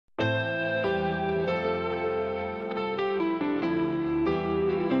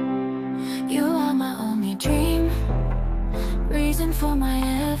only dream, reason for my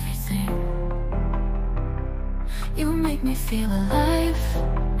everything. You make me feel alive,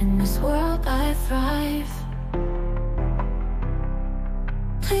 in this world I thrive.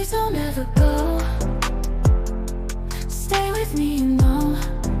 Please don't ever go, stay with me, you know.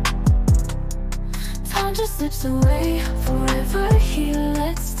 Time just slips away, forever here,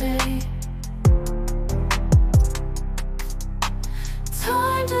 let's stay.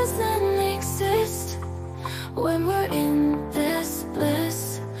 Time doesn't exist when we're in this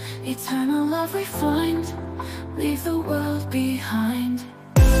bliss. Eternal love we find, leave the world behind.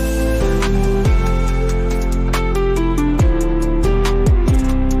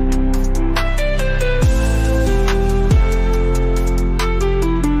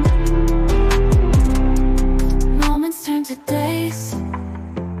 Moments turn to days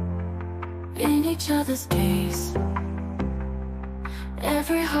in each other's gaze.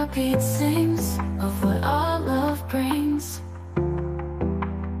 Every heartbeat sings of what our love brings.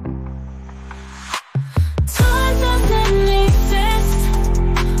 Time doesn't exist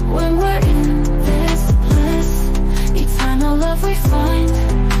when we're in this bliss. Eternal love we find,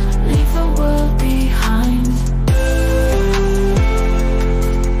 leave the world behind.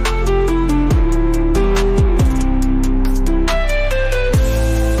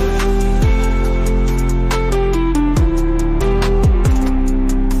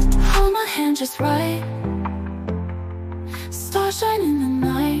 Just right, stars shine in the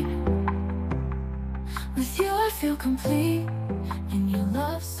night. With you I feel complete, and your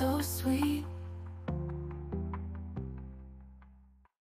love so sweet.